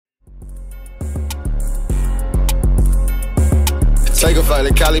Take a flight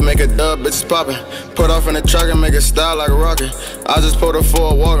to Cali, make a dub, bitches poppin'. Put off in the truck and make it style like a rocket. I just pulled her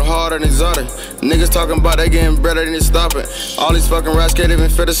for a walk hard and exotic. Niggas talking about they getting better than they stopping. All these fucking rats can't even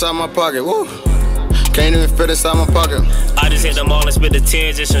fit inside my pocket. Woo. Can't even fit inside my pocket. I just hit the mall and spent the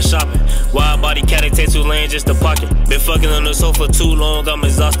 10 just in shopping. Wide body caddy, tattoo lane just a pocket. Been fucking on the sofa too long, I'm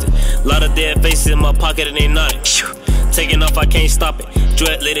exhausted. Lot of dead faces in my pocket and they nodding. Taking off, I can't stop it.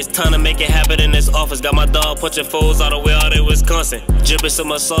 Dread lit, it's time to make it happen in this office. Got my dog punching foes all the way out in Wisconsin. Dripping some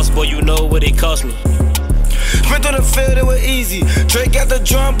my sauce, boy, you know what it cost me. Spent on the field, it was easy. Drake got the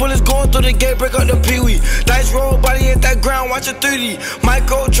drum, bullets going through the gate, break up the pee-wee. Dice roll, body hit that ground, watch a 3D.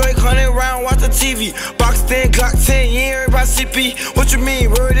 Michael Drake, 100 round, watch the TV. Box 10, Glock 10, you ain't heard about CP. What you mean?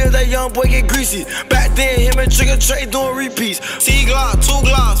 Word is that young boy get greasy. Back then, him and Trigger Trey doing repeats. C-Glock, 2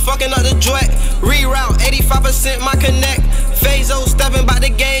 Glocks, fucking up the joint. Reroute, 85% my connect. Phaso stepping by the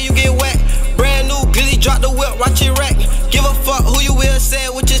game, you get wet. Brand new glizzy, drop the whip, watch it wreck. Give a fuck who you will, say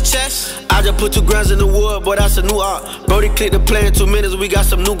it with your chest. I just put 2 grams in the wood, boy, that's a new art. Brody clicked the play in 2 minutes, we got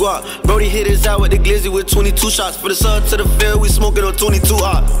some new guap. Brody hit his out with the glizzy with 22 shots. For the sun to the field, we smoking on 22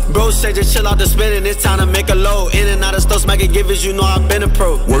 art. Bro say just chill out the spinning, it's time to make a load. In and out of stuff, smacking givers, you know I been a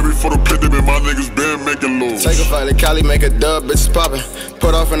pro. Way before the pit, they my niggas been making loads. Take a flight to Cali, make a dub, bitches poppin'.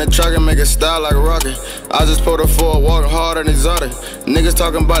 Put off in the truck and make it style like a rocket. I just pulled her for a walk hard and exotic. Niggas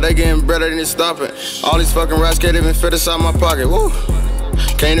talking about they getting better than they stopping. All these fucking rats can't even fit inside my pocket. Woo.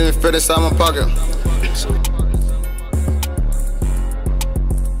 Can't even fit inside my pocket.